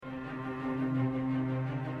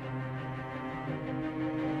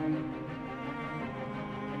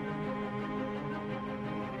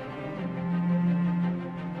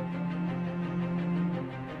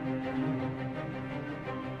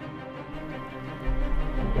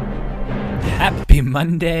Happy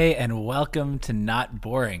Monday and welcome to Not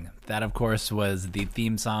Boring. That, of course, was the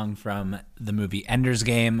theme song from the movie Ender's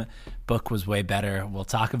Game. Book was way better. We'll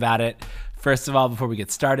talk about it. First of all, before we get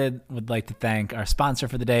started, would like to thank our sponsor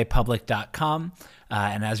for the day, Public.com.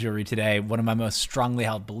 And as you'll read today, one of my most strongly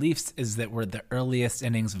held beliefs is that we're at the earliest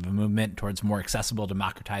innings of a movement towards more accessible,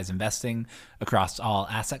 democratized investing across all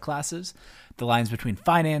asset classes. The lines between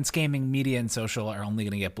finance, gaming, media, and social are only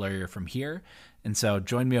going to get blurrier from here. And so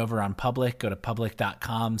join me over on Public. Go to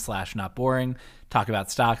public.com/notboring, talk about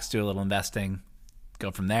stocks, do a little investing, go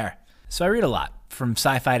from there. So I read a lot, from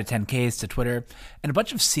sci-fi to 10Ks to Twitter, and a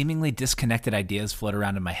bunch of seemingly disconnected ideas float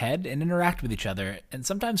around in my head and interact with each other, and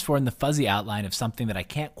sometimes form the fuzzy outline of something that I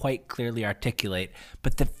can't quite clearly articulate,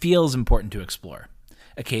 but that feels important to explore.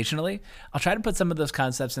 Occasionally, I'll try to put some of those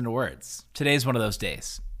concepts into words. Today's one of those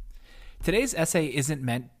days. Today's essay isn't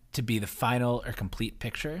meant to be the final or complete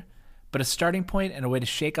picture, but a starting point and a way to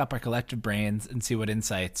shake up our collective brains and see what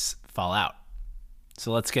insights fall out.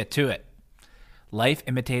 So let's get to it. Life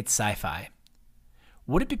imitates sci-fi.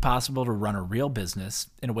 Would it be possible to run a real business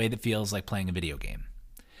in a way that feels like playing a video game?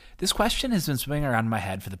 This question has been swimming around in my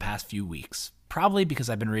head for the past few weeks, probably because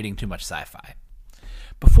I've been reading too much sci-fi.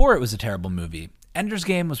 Before it was a terrible movie, Ender's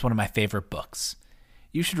Game was one of my favorite books.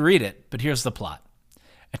 You should read it, but here's the plot.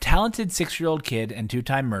 A talented 6-year-old kid and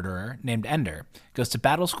 2-time murderer named Ender goes to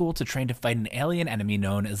battle school to train to fight an alien enemy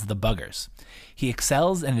known as the Buggers. He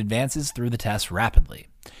excels and advances through the tests rapidly.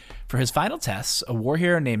 For his final tests, a war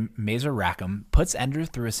hero named Mazer Rackham puts Ender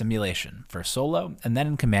through a simulation, first solo and then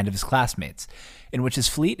in command of his classmates, in which his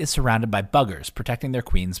fleet is surrounded by Buggers protecting their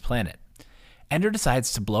queen's planet. Ender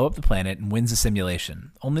decides to blow up the planet and wins the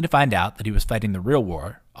simulation, only to find out that he was fighting the real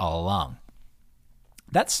war all along.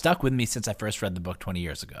 That stuck with me since I first read the book 20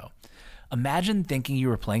 years ago. Imagine thinking you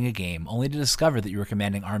were playing a game only to discover that you were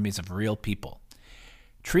commanding armies of real people.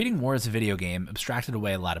 Treating war as a video game abstracted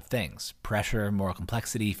away a lot of things: pressure, moral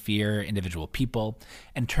complexity, fear, individual people,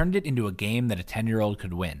 and turned it into a game that a 10-year-old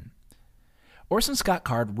could win. Orson Scott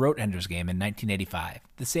Card wrote Ender's Game in 1985,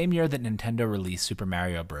 the same year that Nintendo released Super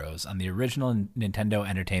Mario Bros. On the original Nintendo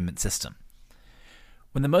Entertainment System.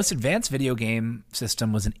 When the most advanced video game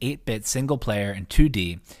system was an 8-bit single-player in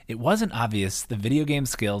 2D, it wasn't obvious the video game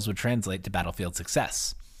skills would translate to Battlefield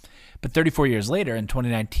success. But 34 years later, in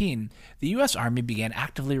 2019, the U.S. Army began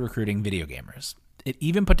actively recruiting video gamers. It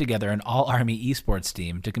even put together an all-Army esports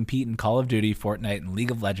team to compete in Call of Duty, Fortnite, and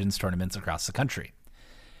League of Legends tournaments across the country.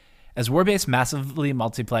 As war-based massively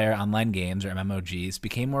multiplayer online games, or MMOGs,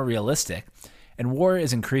 became more realistic, and war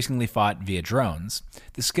is increasingly fought via drones,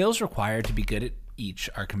 the skills required to be good at each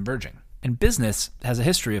are converging. And business has a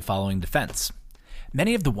history of following defense.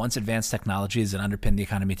 Many of the once advanced technologies that underpin the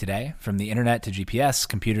economy today, from the internet to GPS,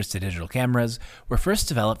 computers to digital cameras, were first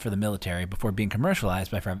developed for the military before being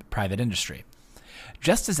commercialized by private industry.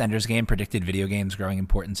 Just as Ender's Game predicted video games' growing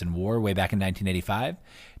importance in war way back in 1985,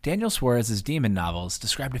 Daniel Suarez's Demon novels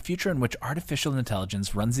described a future in which artificial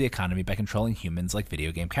intelligence runs the economy by controlling humans like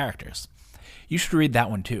video game characters. You should read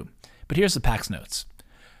that one too, but here's the PAX notes.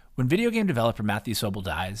 When video game developer Matthew Sobel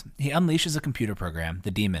dies, he unleashes a computer program,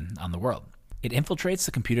 the Demon, on the world. It infiltrates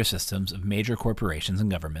the computer systems of major corporations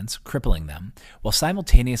and governments, crippling them, while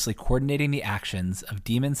simultaneously coordinating the actions of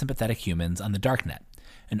demon-sympathetic humans on the darknet,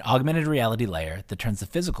 an augmented reality layer that turns the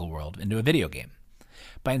physical world into a video game.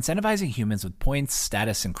 By incentivizing humans with points,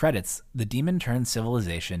 status, and credits, the Demon turns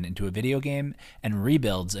civilization into a video game and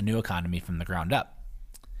rebuilds a new economy from the ground up.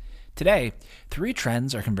 Today, 3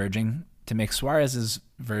 trends are converging to make Suarez's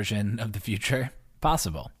version of the future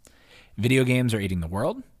possible. Video games are eating the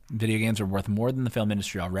world. Video games are worth more than the film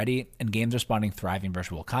industry already, and games are spawning thriving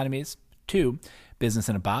virtual economies. 2, business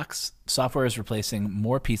in a box. Software is replacing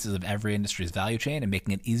more pieces of every industry's value chain and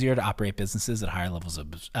making it easier to operate businesses at higher levels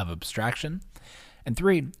of abstraction. And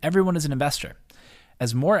 3, everyone is an investor.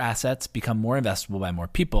 As more assets become more investable by more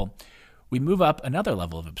people, we move up another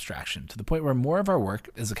level of abstraction to the point where more of our work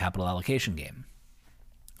is a capital allocation game.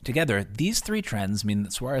 Together, these 3 trends mean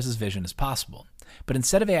that Suarez's vision is possible, but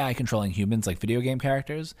instead of AI controlling humans like video game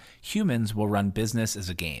characters, humans will run business as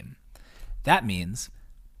a game. That means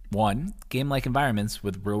 1, game-like environments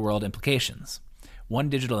with real-world implications. 1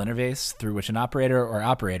 digital interface through which an operator or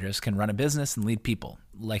operators can run a business and lead people,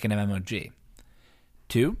 like an MMOG.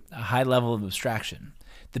 2, a high level of abstraction.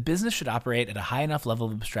 The business should operate at a high enough level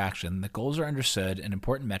of abstraction that goals are understood and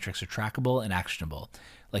important metrics are trackable and actionable,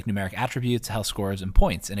 like numeric attributes, health scores, and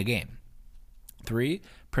points in a game. 3,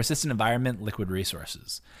 persistent environment, liquid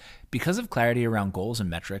resources. Because of clarity around goals and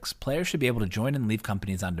metrics, players should be able to join and leave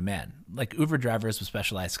companies on demand, like Uber drivers with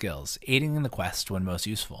specialized skills, aiding in the quest when most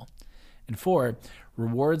useful. And 4,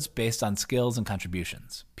 rewards based on skills and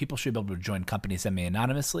contributions. People should be able to join companies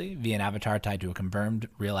semi-anonymously via an avatar tied to a confirmed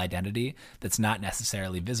real identity that's not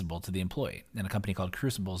necessarily visible to the employee, and a company called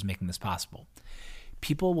Crucible is making this possible.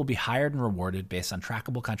 People will be hired and rewarded based on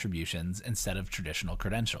trackable contributions instead of traditional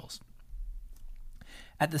credentials.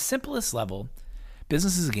 At the simplest level,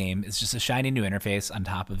 Business as a Game is just a shiny new interface on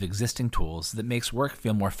top of existing tools that makes work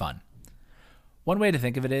feel more fun. One way to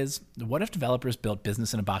think of it is, what if developers built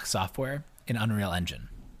business-in-a-box software in Unreal Engine?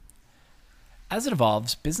 As it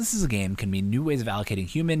evolves, Business as a Game can mean new ways of allocating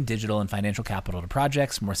human, digital, and financial capital to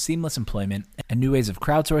projects, more seamless employment, and new ways of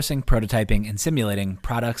crowdsourcing, prototyping, and simulating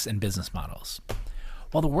products and business models.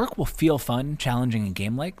 While the work will feel fun, challenging, and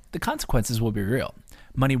game-like, the consequences will be real.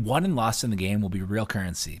 Money won and lost in the game will be real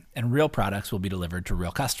currency, and real products will be delivered to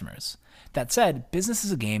real customers. That said, Business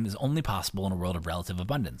as a Game is only possible in a world of relative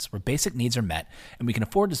abundance, where basic needs are met and we can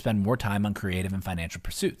afford to spend more time on creative and financial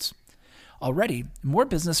pursuits. Already, more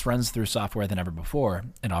business runs through software than ever before,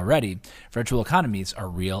 and already, virtual economies are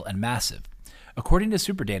real and massive. According to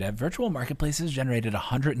Superdata, virtual marketplaces generated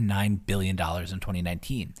 $109 billion in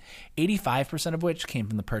 2019, 85% of which came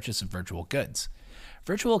from the purchase of virtual goods.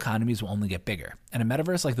 Virtual economies will only get bigger, and a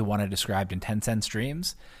metaverse like the one I described in Tencent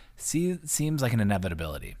Streams seems like an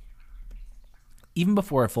inevitability. Even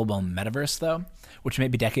before a full-blown metaverse, though, which may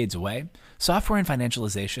be decades away, software and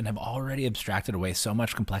financialization have already abstracted away so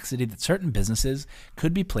much complexity that certain businesses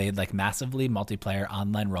could be played like massively multiplayer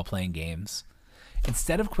online role-playing games.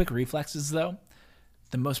 Instead of quick reflexes, though,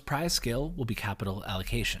 the most prized skill will be capital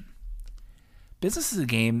allocation. Business as a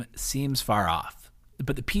Game seems far off,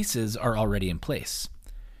 but the pieces are already in place.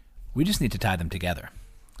 We just need to tie them together.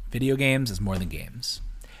 Video games is more than games.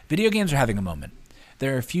 Video games are having a moment.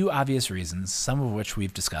 There are a few obvious reasons, some of which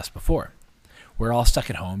we've discussed before. We're all stuck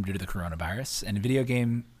at home due to the coronavirus, and video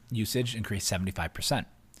game usage increased 75%.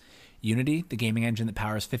 Unity, the gaming engine that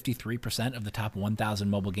powers 53% of the top 1,000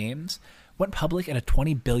 mobile games, went public at a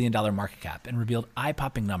 $20 billion market cap and revealed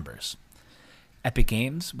eye-popping numbers. Epic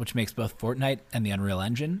Games, which makes both Fortnite and the Unreal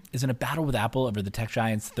Engine, is in a battle with Apple over the tech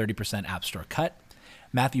giant's 30% App Store cut.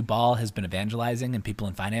 Matthew Ball has been evangelizing, and people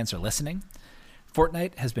in finance are listening.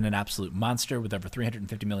 Fortnite has been an absolute monster with over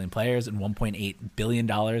 350 million players and $1.8 billion in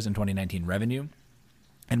 2019 revenue.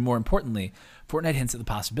 And more importantly, Fortnite hints at the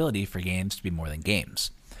possibility for games to be more than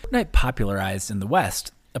games. Fortnite popularized in the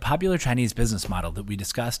West a popular Chinese business model that we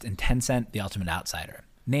discussed in Tencent The Ultimate Outsider,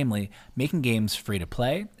 namely making games free to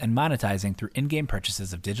play and monetizing through in-game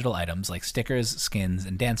purchases of digital items like stickers, skins,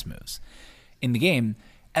 and dance moves. In the game,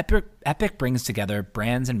 Epic brings together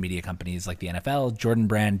brands and media companies like the NFL, Jordan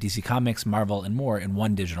Brand, DC Comics, Marvel, and more in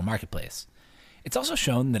one digital marketplace. It's also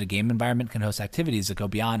shown that a game environment can host activities that go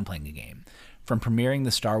beyond playing a game, from premiering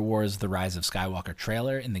the Star Wars The Rise of Skywalker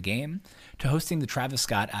trailer in the game to hosting the Travis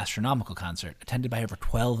Scott Astronomical Concert, attended by over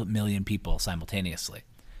 12 million people simultaneously.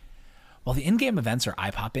 While the in-game events are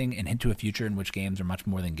eye-popping and hint to a future in which games are much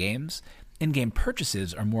more than games, in-game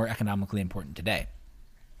purchases are more economically important today.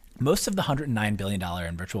 Most of the $109 billion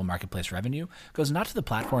in virtual marketplace revenue goes not to the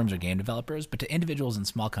platforms or game developers, but to individuals and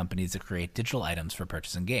small companies that create digital items for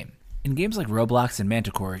purchase in-game. In games like Roblox and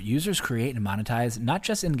Manticore, users create and monetize not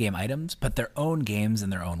just in-game items, but their own games in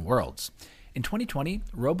their own worlds. In 2020,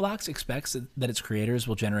 Roblox expects that its creators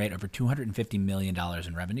will generate over $250 million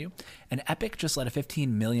in revenue, and Epic just led a $15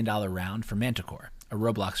 million round for Manticore, a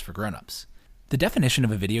Roblox for grown-ups. The definition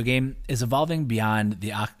of a video game is evolving beyond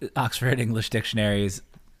the Oxford English Dictionary's,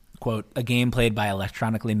 quote, a game played by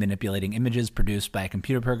electronically manipulating images produced by a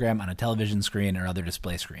computer program on a television screen or other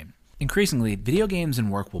display screen. Increasingly, video games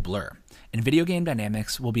and work will blur, and video game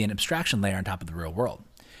dynamics will be an abstraction layer on top of the real world.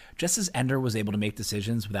 Just as Ender was able to make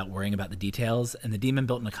decisions without worrying about the details, and the Demon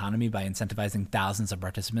built an economy by incentivizing thousands of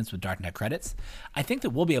participants with darknet credits, I think that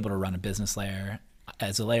we'll be able to run a business layer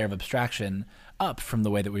as a layer of abstraction up from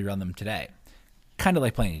the way that we run them today, kind of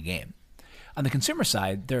like playing a game. On the consumer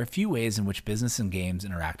side, there are a few ways in which business and games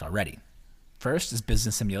interact already. First is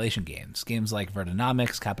business simulation games. Games like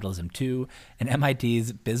Vertonomics, Capitalism 2, and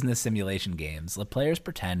MIT's business simulation games let players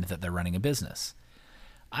pretend that they're running a business.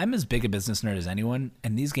 I'm as big a business nerd as anyone,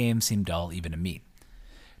 and these games seem dull even to me.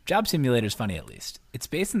 Job Simulator's funny at least. It's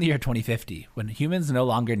based in the year 2050, when humans no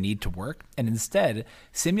longer need to work, and instead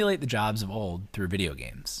simulate the jobs of old through video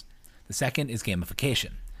games. The second is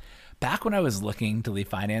gamification. Back when I was looking to leave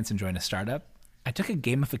finance and join a startup, I took a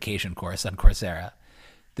gamification course on Coursera.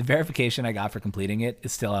 The verification I got for completing it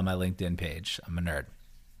is still on my LinkedIn page. I'm a nerd.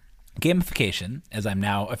 Gamification, as I'm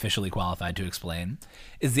now officially qualified to explain,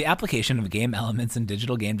 is the application of game elements and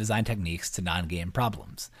digital game design techniques to non-game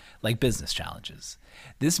problems, like business challenges.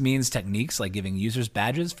 This means techniques like giving users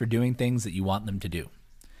badges for doing things that you want them to do.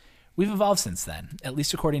 We've evolved since then, at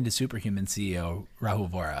least according to Superhuman CEO Rahul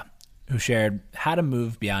Vohra, who shared how to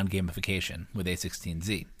move beyond gamification with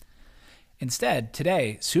A16Z. Instead,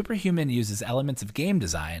 today, Superhuman uses elements of game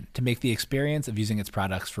design to make the experience of using its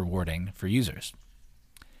products rewarding for users.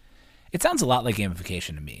 It sounds a lot like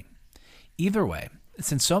gamification to me. Either way,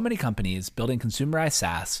 since so many companies building consumerized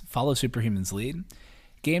SaaS follow Superhuman's lead,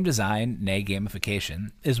 game design, nay gamification,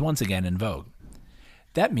 is once again in vogue.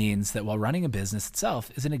 That means that while running a business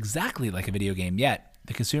itself isn't exactly like a video game yet,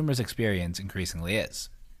 the consumer's experience increasingly is.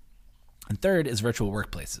 And third is virtual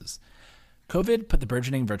workplaces. COVID put the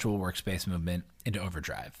burgeoning virtual workspace movement into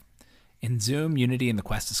overdrive. In Zoom, Unity, and the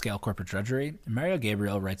quest to scale corporate drudgery, Mario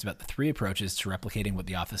Gabriel writes about the 3 approaches to replicating what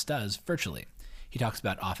the office does virtually. He talks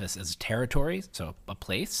about office as a territory, so a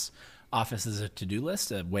place, office as a to-do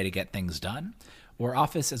list, a way to get things done, or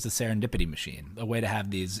office as a serendipity machine, a way to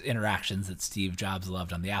have these interactions that Steve Jobs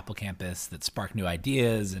loved on the Apple campus that spark new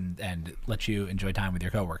ideas and let you enjoy time with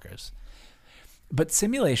your coworkers. But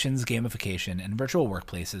simulations, gamification, and virtual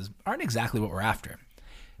workplaces aren't exactly what we're after.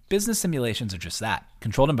 Business simulations are just that,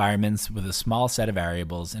 controlled environments with a small set of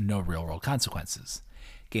variables and no real-world consequences.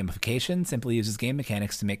 Gamification simply uses game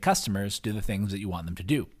mechanics to make customers do the things that you want them to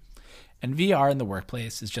do. And VR in the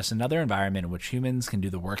workplace is just another environment in which humans can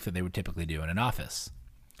do the work that they would typically do in an office.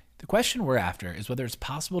 The question we're after is whether it's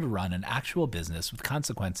possible to run an actual business with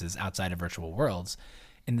consequences outside of virtual worlds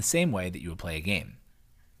in the same way that you would play a game.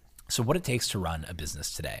 So what it takes to run a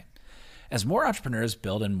business today. As more entrepreneurs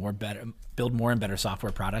build more and better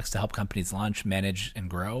software products to help companies launch, manage,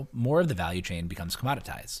 and grow, more of the value chain becomes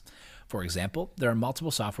commoditized. For example, there are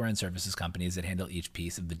multiple software and services companies that handle each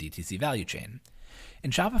piece of the DTC value chain.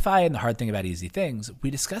 In Shopify and the Hard Thing About Easy Things,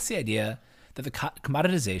 we discuss the idea that the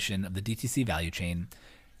commoditization of the DTC value chain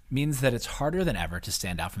means that it's harder than ever to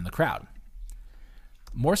stand out from the crowd.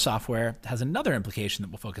 More software has another implication that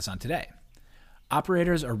we'll focus on today.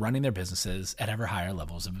 Operators are running their businesses at ever higher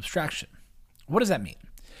levels of abstraction. What does that mean?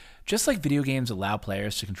 Just like video games allow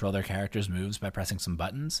players to control their characters' moves by pressing some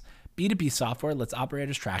buttons, B2B software lets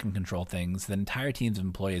operators track and control things that entire teams of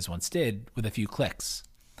employees once did with a few clicks.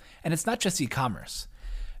 And it's not just e-commerce.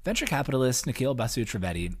 Venture capitalist Nikhil Basu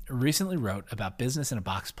Trivedi recently wrote about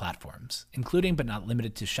business-in-a-box platforms, including but not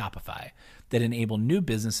limited to Shopify, that enable new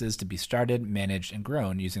businesses to be started, managed, and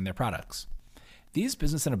grown using their products. These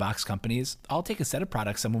business-in-a-box companies all take a set of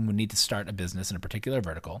products someone would need to start a business in a particular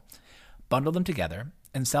vertical, bundle them together,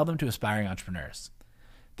 and sell them to aspiring entrepreneurs.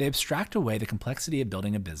 They abstract away the complexity of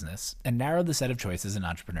building a business and narrow the set of choices an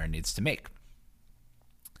entrepreneur needs to make.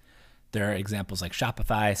 There are examples like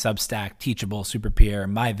Shopify, Substack, Teachable,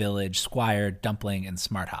 Superpeer, MyVillage, Squire, Dumpling, and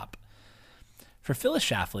SmartHop. For Phyllis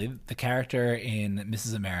Schlafly, the character in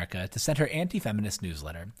Mrs. America, to send her anti-feminist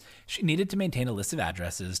newsletter, she needed to maintain a list of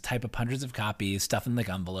addresses, type up hundreds of copies, stuff in like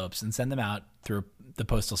envelopes, and send them out through the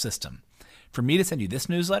postal system. For me to send you this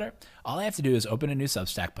newsletter, all I have to do is open a new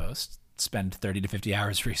Substack post, spend 30 to 50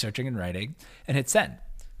 hours researching and writing, and hit send.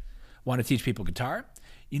 Want to teach people guitar?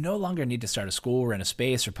 You no longer need to start a school, rent a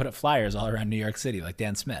space, or put up flyers all around New York City like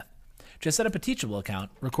Dan Smith. Just set up a Teachable account,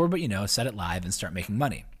 record what you know, set it live, and start making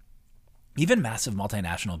money. Even massive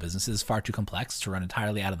multinational businesses far too complex to run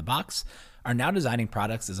entirely out of the box are now designing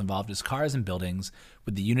products as involved as cars and buildings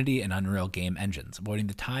with the Unity and Unreal game engines, avoiding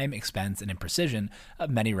the time, expense, and imprecision of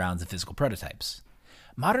many rounds of physical prototypes.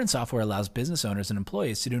 Modern software allows business owners and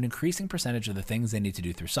employees to do an increasing percentage of the things they need to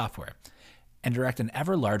do through software, and direct an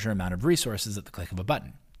ever larger amount of resources at the click of a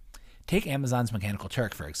button. Take Amazon's Mechanical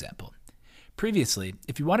Turk, for example. Previously,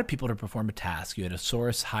 if you wanted people to perform a task, you had to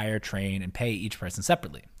source, hire, train, and pay each person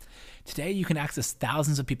separately. Today, you can access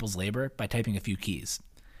thousands of people's labor by typing a few keys.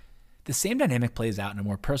 The same dynamic plays out in a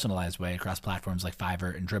more personalized way across platforms like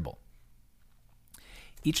Fiverr and Dribbble.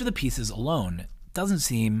 Each of the pieces alone doesn't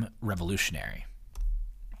seem revolutionary.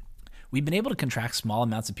 We've been able to contract small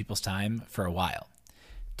amounts of people's time for a while.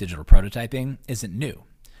 Digital prototyping isn't new.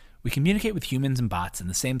 We communicate with humans and bots in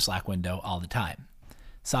the same Slack window all the time.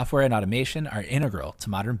 Software and automation are integral to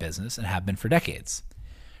modern business and have been for decades.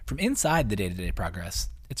 From inside the day-to-day progress,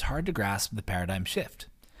 it's hard to grasp the paradigm shift.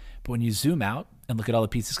 But when you zoom out and look at all the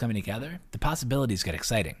pieces coming together, the possibilities get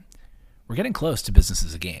exciting. We're getting close to business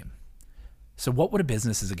as a game. So what would a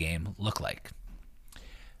business as a game look like?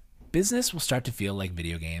 Business will start to feel like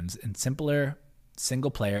video games in simpler,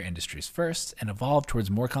 single-player industries first and evolve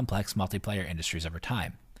towards more complex multiplayer industries over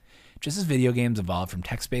time. Just as video games evolved from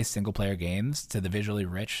text-based single-player games to the visually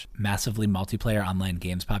rich, massively multiplayer online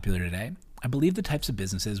games popular today, I believe the types of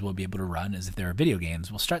businesses we'll be able to run as if they were video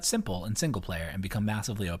games will start simple and single-player and become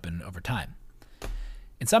massively open over time.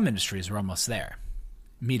 In some industries, we're almost there.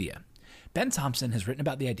 Media. Ben Thompson has written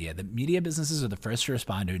about the idea that media businesses are the first to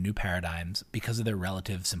respond to new paradigms because of their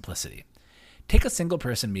relative simplicity. Take a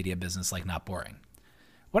single-person media business like Not Boring.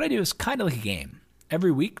 What I do is kind of like a game.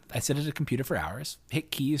 Every week, I sit at a computer for hours,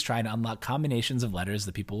 hit keys trying to unlock combinations of letters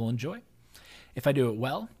that people will enjoy. If I do it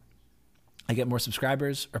well, I get more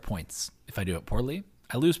subscribers or points. If I do it poorly,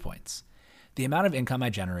 I lose points. The amount of income I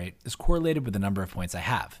generate is correlated with the number of points I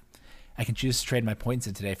have. I can choose to trade my points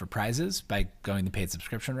in today for prizes by going the paid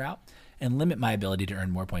subscription route and limit my ability to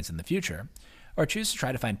earn more points in the future, or choose to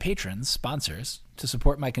try to find patrons, sponsors, to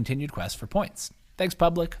support my continued quest for points. Thanks,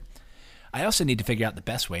 public. I also need to figure out the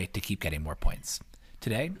best way to keep getting more points.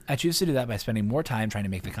 Today, I choose to do that by spending more time trying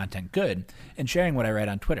to make the content good and sharing what I write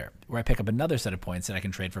on Twitter, where I pick up another set of points that I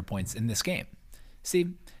can trade for points in this game. See,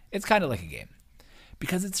 it's kind of like a game.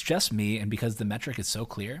 Because it's just me and because the metric is so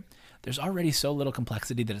clear, there's already so little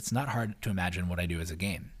complexity that it's not hard to imagine what I do as a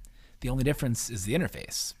game. The only difference is the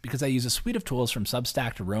interface. Because I use a suite of tools from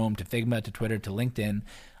Substack to Roam to Figma to Twitter to LinkedIn,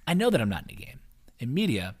 I know that I'm not in a game. In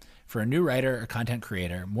media, for a new writer or content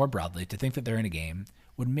creator, more broadly, to think that they're in a game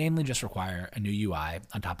would mainly just require a new UI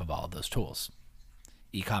on top of all of those tools.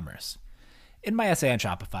 E-commerce. In my essay on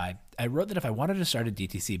Shopify, I wrote that if I wanted to start a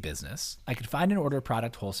DTC business, I could find and order a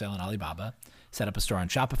product wholesale on Alibaba, set up a store on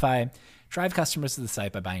Shopify, drive customers to the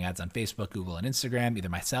site by buying ads on Facebook, Google, and Instagram, either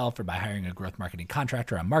myself or by hiring a growth marketing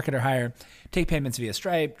contractor on Marketer Hire, take payments via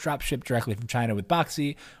Stripe, drop ship directly from China with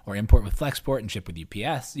Boxy, or import with Flexport and ship with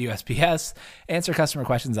USPS, answer customer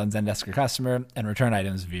questions on Zendesk or Customer, and return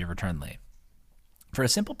items via Returnly. For a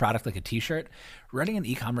simple product like a t-shirt, running an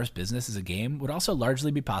e-commerce business as a game would also largely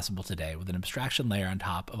be possible today with an abstraction layer on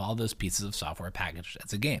top of all those pieces of software packaged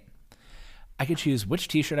as a game. I could choose which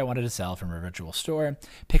t-shirt I wanted to sell from a virtual store,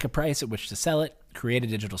 pick a price at which to sell it, create a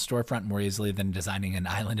digital storefront more easily than designing an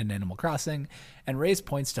island in Animal Crossing, and raise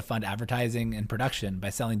points to fund advertising and production by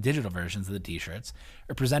selling digital versions of the t-shirts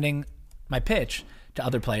or presenting my pitch to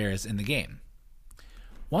other players in the game.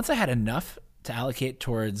 Once I had enough to allocate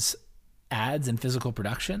towards ads and physical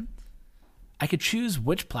production, I could choose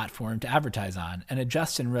which platform to advertise on and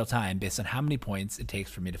adjust in real time based on how many points it takes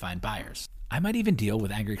for me to find buyers. I might even deal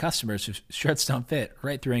with angry customers whose shirts don't fit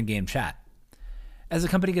right through in-game chat. As the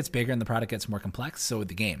company gets bigger and the product gets more complex, so would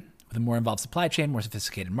the game. With a more involved supply chain, more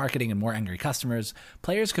sophisticated marketing, and more angry customers,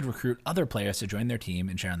 players could recruit other players to join their team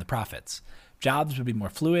and share in the profits. Jobs would be more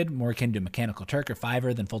fluid, more akin to Mechanical Turk or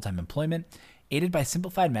Fiverr than full-time employment, aided by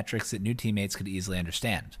simplified metrics that new teammates could easily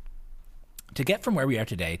understand. To get from where we are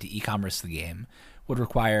today to e-commerce the game would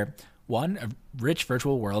require, 1, a rich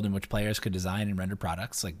virtual world in which players could design and render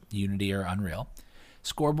products like Unity or Unreal,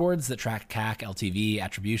 scoreboards that track CAC, LTV,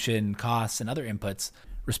 attribution, costs, and other inputs,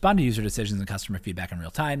 respond to user decisions and customer feedback in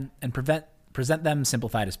real time, and present them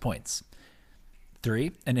simplified as points.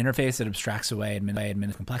 3, an interface that abstracts away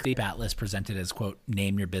admin complexity, Atlas presented as, quote,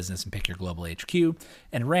 name your business and pick your global HQ,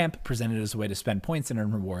 and Ramp presented as a way to spend points and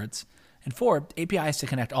earn rewards. And 4, APIs to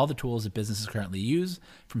connect all the tools that businesses currently use,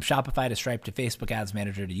 from Shopify to Stripe to Facebook Ads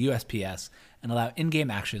Manager to USPS, and allow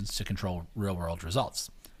in-game actions to control real-world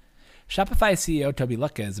results. Shopify CEO Toby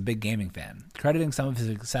Lucca is a big gaming fan, crediting some of his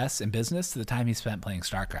success in business to the time he spent playing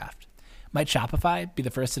StarCraft. Might Shopify be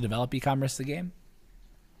the first to develop e-commerce the game?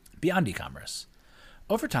 Beyond e-commerce.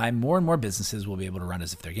 Over time, more and more businesses will be able to run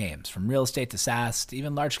as if they're games, from real estate to SaaS to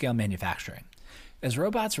even large-scale manufacturing. As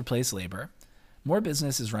robots replace labor, more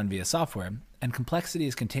business is run via software, and complexity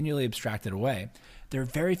is continually abstracted away, there are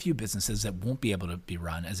very few businesses that won't be able to be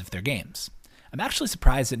run as if they're games. I'm actually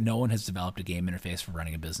surprised that no one has developed a game interface for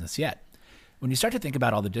running a business yet. When you start to think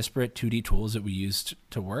about all the disparate 2D tools that we use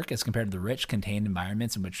to work as compared to the rich, contained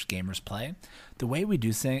environments in which gamers play, the way we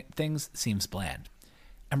do things seems bland.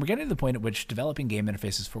 And we're getting to the point at which developing game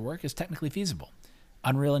interfaces for work is technically feasible.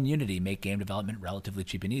 Unreal and Unity make game development relatively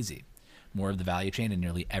cheap and easy. More of the value chain in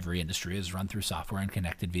nearly every industry is run through software and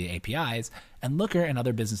connected via APIs, and Looker and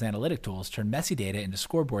other business analytic tools turn messy data into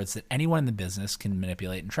scoreboards that anyone in the business can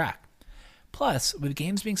manipulate and track. Plus, with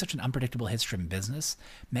games being such an unpredictable hit-driven business,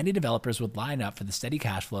 many developers would line up for the steady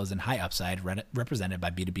cash flows and high upside represented by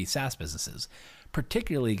B2B SaaS businesses,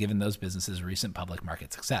 particularly given those businesses' recent public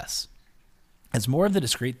market success. As more of the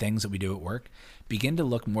discrete things that we do at work begin to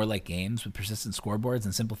look more like games with persistent scoreboards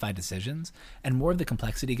and simplified decisions, and more of the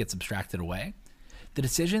complexity gets abstracted away, the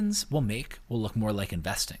decisions we'll make will look more like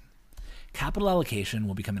investing. Capital allocation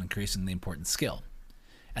will become an increasingly important skill.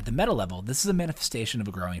 At the meta level, this is a manifestation of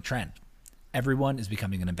a growing trend. Everyone is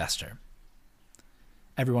becoming an investor.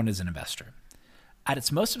 Everyone is an investor. At its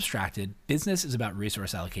most abstracted, business is about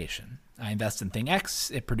resource allocation. I invest in thing X,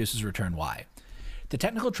 it produces return Y. The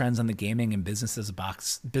technical trends on the gaming and business in a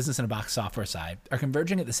box software side are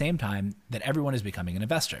converging at the same time that everyone is becoming an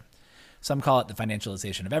investor. Some call it the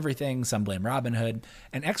financialization of everything. Some blame Robinhood.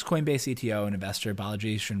 And ex-Coinbase CTO and investor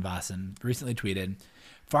Balaji Srinivasan recently tweeted,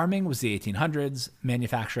 "Farming was the 1800s.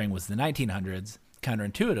 Manufacturing was the 1900s.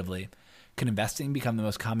 Counterintuitively, could investing become the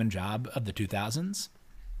most common job of the 2000s?"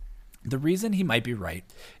 The reason he might be right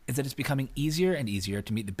is that it's becoming easier and easier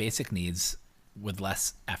to meet the basic needs with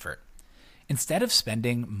less effort. Instead of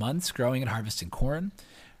spending months growing and harvesting corn,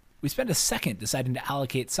 we spend a second deciding to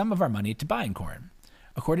allocate some of our money to buying corn.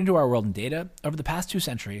 According to our world in data, over the past 2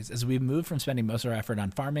 centuries, as we've moved from spending most of our effort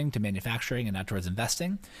on farming to manufacturing and now towards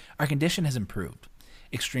investing, our condition has improved.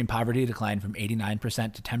 Extreme poverty declined from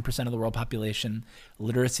 89% to 10% of the world population,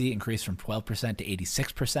 literacy increased from 12% to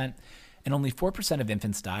 86%, and only 4% of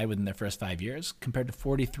infants die within their first 5 years, compared to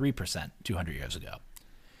 43% 200 years ago.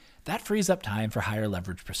 That frees up time for higher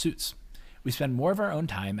leverage pursuits. We spend more of our own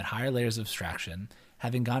time at higher layers of abstraction,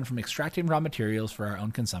 having gone from extracting raw materials for our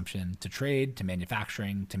own consumption to trade, to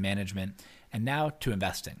manufacturing, to management, and now to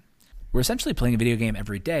investing. We're essentially playing a video game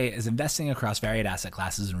every day as investing across varied asset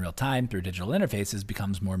classes in real time through digital interfaces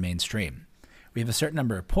becomes more mainstream. We have a certain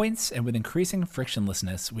number of points, and with increasing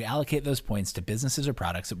frictionlessness, we allocate those points to businesses or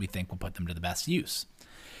products that we think will put them to the best use.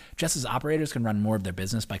 Just as operators can run more of their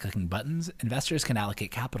business by clicking buttons, investors can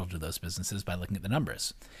allocate capital to those businesses by looking at the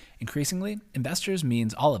numbers. Increasingly, investors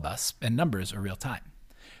means all of us, and numbers are real time.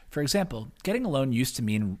 For example, getting a loan used to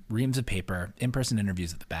mean reams of paper, in-person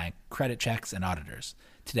interviews at the bank, credit checks, and auditors.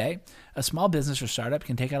 Today, a small business or startup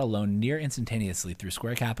can take out a loan near instantaneously through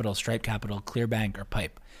Square Capital, Stripe Capital, Clearbank, or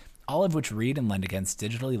Pipe, all of which read and lend against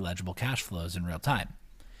digitally legible cash flows in real time.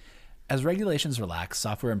 As regulations relax,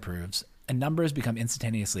 software improves, and numbers become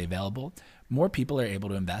instantaneously available, more people are able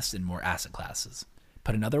to invest in more asset classes.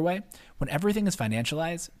 Put another way, when everything is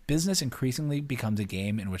financialized, business increasingly becomes a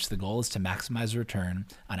game in which the goal is to maximize return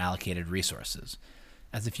on allocated resources.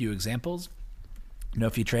 As a few examples,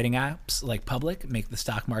 no-fee trading apps like Public make the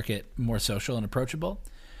stock market more social and approachable.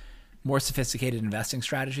 More sophisticated investing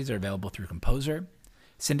strategies are available through Composer.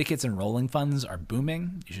 Syndicates and rolling funds are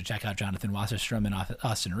booming. You should check out Jonathan Wasserstrom and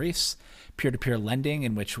Austin Reese. Peer-to-peer lending,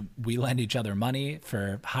 in which we lend each other money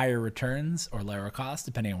for higher returns or lower costs,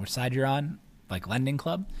 depending on which side you're on, like Lending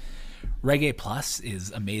Club. Reg A Plus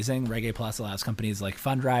is amazing. Reg A Plus allows companies like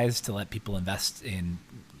Fundrise to let people invest in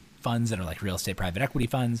funds that are like real estate private equity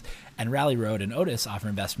funds. And Rally Road and Otis offer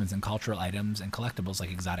investments in cultural items and collectibles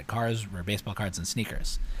like exotic cars, rare baseball cards, and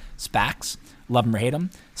sneakers. SPACs, love them or hate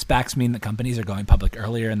them. SPACs mean that companies are going public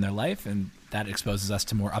earlier in their life, and that exposes us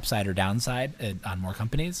to more upside or downside on more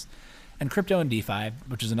companies. And crypto and DeFi,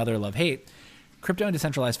 which is another love-hate. Crypto and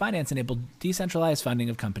decentralized finance enable decentralized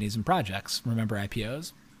funding of companies and projects. Remember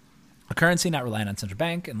IPOs? A currency not reliant on central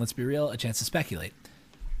bank, and let's be real, a chance to speculate.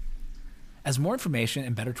 As more information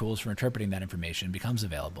and better tools for interpreting that information becomes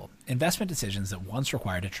available, investment decisions that once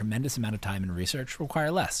required a tremendous amount of time and research require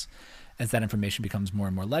less. As that information becomes more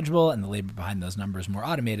and more legible and the labor behind those numbers more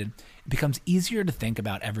automated, it becomes easier to think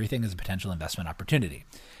about everything as a potential investment opportunity,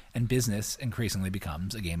 and business increasingly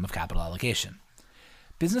becomes a game of capital allocation.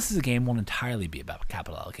 Business as a game won't entirely be about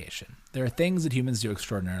capital allocation. There are things that humans do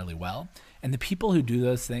extraordinarily well, and the people who do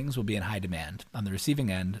those things will be in high demand on the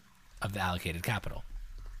receiving end of the allocated capital.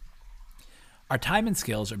 Our time and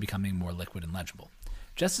skills are becoming more liquid and legible.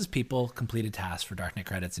 Just as people completed tasks for Darknet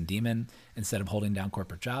credits and Demon instead of holding down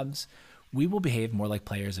corporate jobs, we will behave more like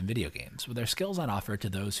players in video games, with our skills on offer to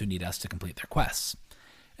those who need us to complete their quests.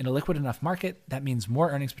 In a liquid enough market, that means more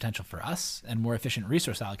earnings potential for us and more efficient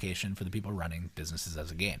resource allocation for the people running businesses as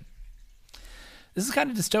a game. This is kind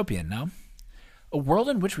of dystopian, no? A world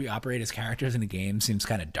in which we operate as characters in a game seems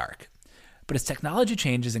kind of dark. But as technology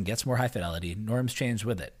changes and gets more high fidelity, norms change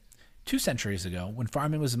with it. 2 centuries ago, when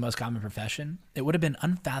farming was the most common profession, it would have been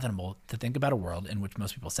unfathomable to think about a world in which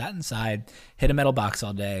most people sat inside, hit a metal box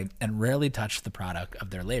all day, and rarely touched the product of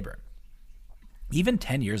their labor. Even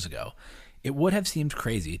 10 years ago, it would have seemed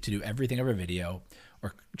crazy to do everything over video,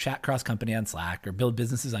 or chat cross-company on Slack, or build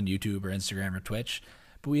businesses on YouTube or Instagram or Twitch,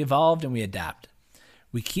 but we evolved and we adapt.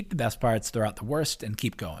 We keep the best parts, throw out the worst, and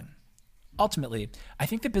keep going. Ultimately, I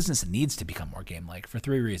think that business needs to become more game-like for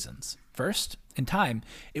 3 reasons. First, in time,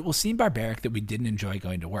 it will seem barbaric that we didn't enjoy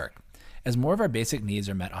going to work. As more of our basic needs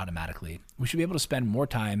are met automatically, we should be able to spend more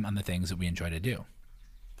time on the things that we enjoy to do.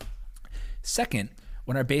 Second,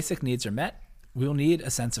 when our basic needs are met, we will need a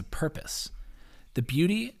sense of purpose. The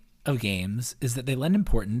beauty of games is that they lend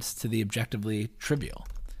importance to the objectively trivial.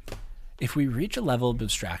 If we reach a level of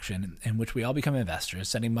abstraction in which we all become investors,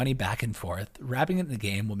 sending money back and forth, wrapping it in the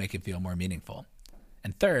game will make it feel more meaningful.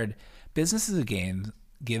 And third, business as a game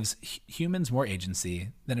gives humans more agency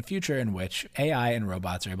than a future in which AI and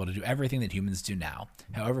robots are able to do everything that humans do now,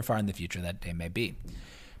 however far in the future that day may be.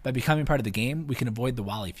 By becoming part of the game, we can avoid the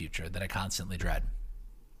WALL-E future that I constantly dread.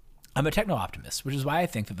 I'm a techno-optimist, which is why I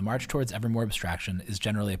think that the march towards ever more abstraction is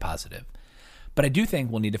generally a positive. But I do think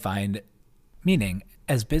we'll need to find meaning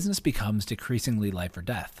as business becomes decreasingly life or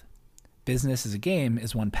death. Business as a game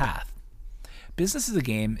is one path. Business as a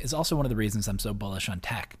game is also one of the reasons I'm so bullish on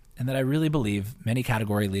tech, and that I really believe many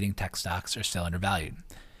category-leading tech stocks are still undervalued.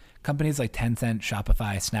 Companies like Tencent,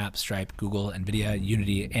 Shopify, Snap, Stripe, Google, Nvidia,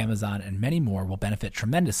 Unity, Amazon, and many more will benefit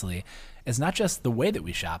tremendously as not just the way that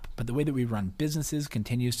we shop, but the way that we run businesses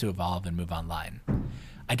continues to evolve and move online.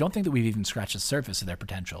 I don't think that we've even scratched the surface of their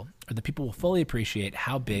potential, or that people will fully appreciate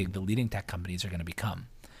how big the leading tech companies are going to become.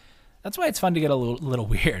 That's why it's fun to get a little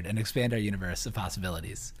weird and expand our universe of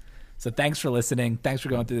possibilities. So thanks for listening. Thanks for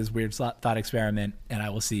going through this weird thought experiment, and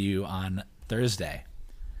I will see you on Thursday.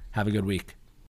 Have a good week.